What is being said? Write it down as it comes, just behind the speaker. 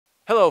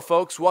Hello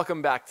folks,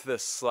 welcome back to The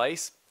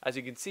Slice. As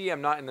you can see, I'm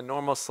not in the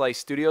normal Slice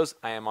studios,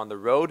 I am on the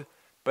road,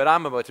 but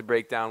I'm about to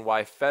break down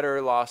why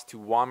Federer lost to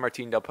Juan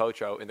Martín del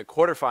Potro in the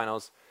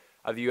quarterfinals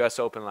of the US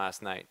Open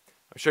last night.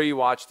 I'm sure you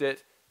watched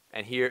it,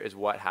 and here is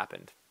what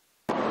happened.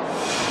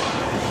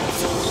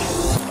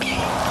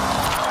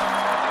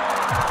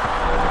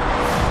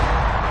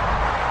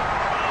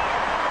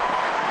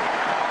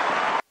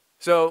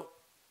 So,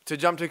 to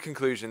jump to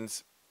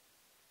conclusions,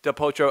 del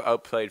Potro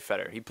outplayed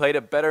Federer. He played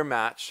a better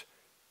match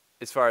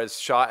as far as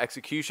shot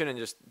execution and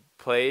just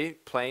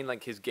playing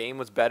like his game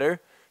was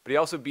better, but he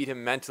also beat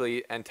him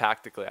mentally and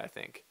tactically, I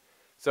think.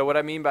 So what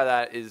I mean by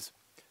that is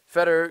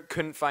Federer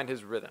couldn't find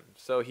his rhythm.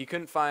 So he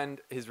couldn't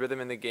find his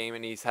rhythm in the game,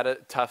 and he's had a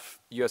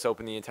tough US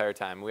Open the entire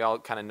time. We all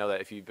kind of know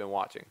that if you've been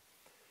watching.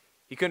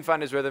 He couldn't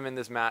find his rhythm in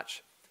this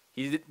match.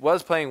 He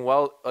was playing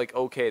well, like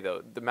okay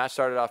though. The match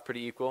started off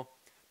pretty equal,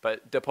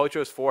 but del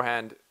Potro's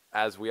forehand,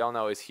 as we all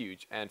know, is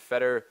huge, and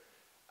Federer,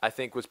 I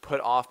think, was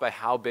put off by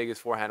how big his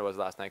forehand was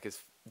last night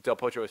because del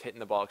Potro was hitting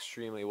the ball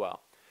extremely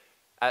well.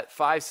 At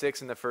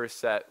 5-6 in the first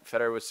set,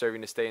 Federer was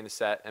serving to stay in the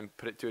set and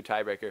put it to a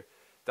tiebreaker.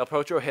 Del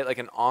Potro hit like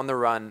an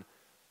on-the-run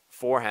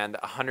forehand,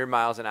 100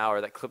 miles an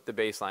hour, that clipped the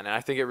baseline, and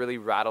I think it really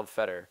rattled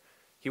Federer.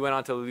 He went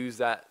on to lose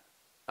that.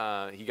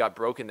 He got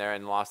broken there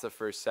and lost the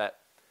first set.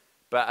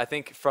 But I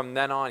think from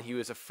then on, he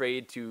was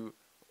afraid to,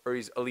 or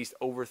he's at least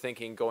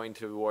overthinking going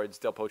towards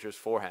del Potro's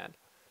forehand.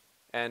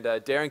 And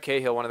Darren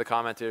Cahill, one of the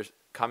commentators,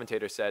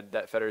 said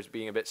that Federer's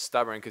being a bit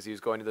stubborn because he was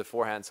going to the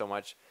forehand so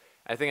much.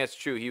 I think that's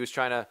true. He was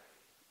trying to,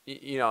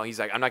 he's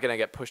like, I'm not going to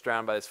get pushed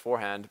around by this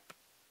forehand.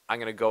 I'm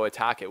going to go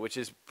attack it, which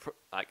is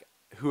like,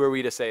 who are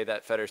we to say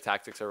that Federer's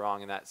tactics are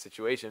wrong in that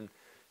situation?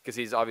 Because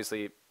he's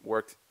obviously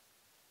worked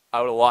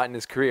out a lot in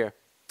his career.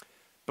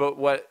 But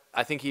what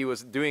I think he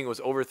was doing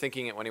was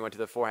overthinking it when he went to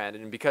the forehand.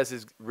 And because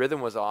his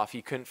rhythm was off,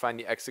 he couldn't find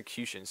the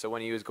execution. So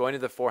when he was going to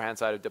the forehand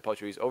side of del Potro,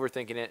 he was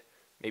overthinking it,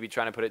 maybe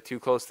trying to put it too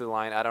close to the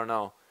line. I don't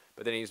know.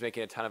 But then he was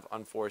making a ton of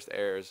unforced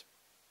errors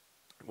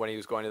when he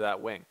was going to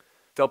that wing.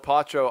 Del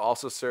Potro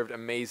also served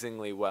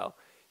amazingly well.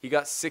 He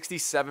got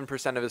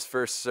 67% of his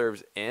first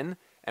serves in,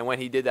 and when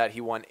he did that, he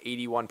won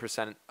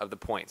 81% of the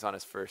points on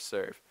his first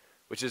serve,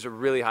 which is a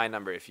really high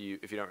number if you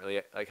don't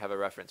really have a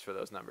reference for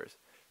those numbers.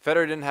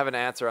 Federer didn't have an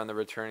answer on the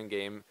return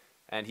game,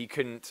 and he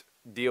couldn't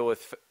deal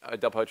with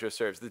del Potro's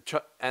serves.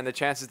 And the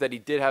chances that he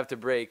did have to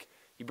break,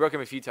 he broke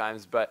him a few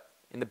times, but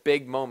in the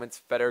big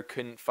moments, Federer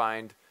couldn't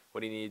find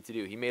what he needed to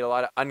do. He made a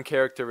lot of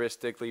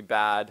uncharacteristically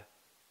bad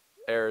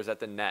errors at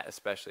the net,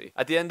 especially.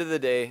 At the end of the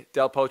day,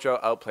 del Potro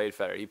outplayed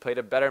Federer. He played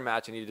a better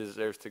match, and he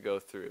deserves to go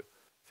through.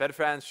 Fed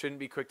fans shouldn't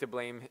be quick to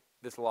blame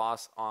this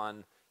loss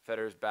on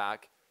Federer's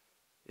back.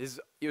 It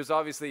was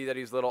obviously that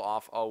he was a little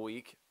off all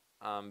week,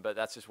 but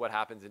that's just what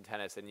happens in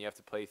tennis, and you have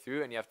to play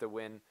through, and you have to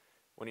win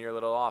when you're a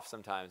little off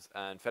sometimes.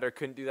 And Federer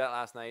couldn't do that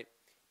last night.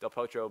 Del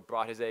Potro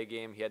brought his A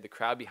game. He had the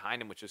crowd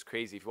behind him, which was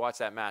crazy. If you watch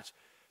that match,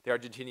 the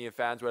Argentinian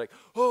fans were like,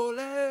 ole,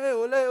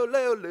 ole, ole,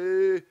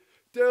 ole,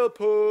 del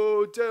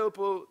Po, del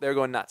Po. They were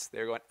going nuts. They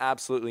were going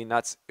absolutely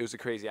nuts. It was a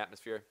crazy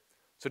atmosphere.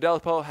 So del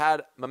Po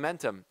had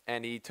momentum,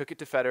 and he took it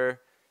to Federer.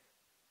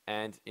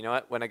 And you know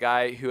what? When a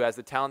guy who has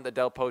the talent that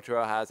del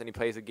Potro has and he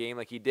plays a game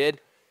like he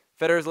did,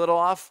 Federer's a little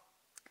off,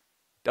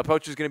 del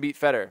Potro's going to beat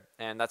Federer.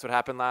 And that's what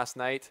happened last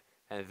night.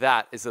 And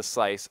that is the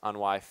slice on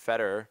why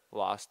Federer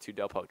lost to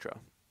del Potro.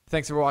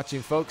 Thanks for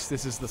watching, folks.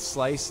 This is The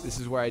Slice. This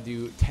is where I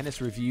do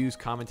tennis reviews,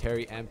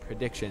 commentary, and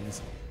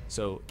predictions.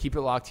 So keep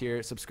it locked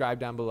here. Subscribe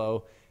down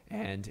below,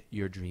 and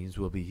your dreams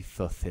will be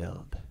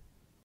fulfilled.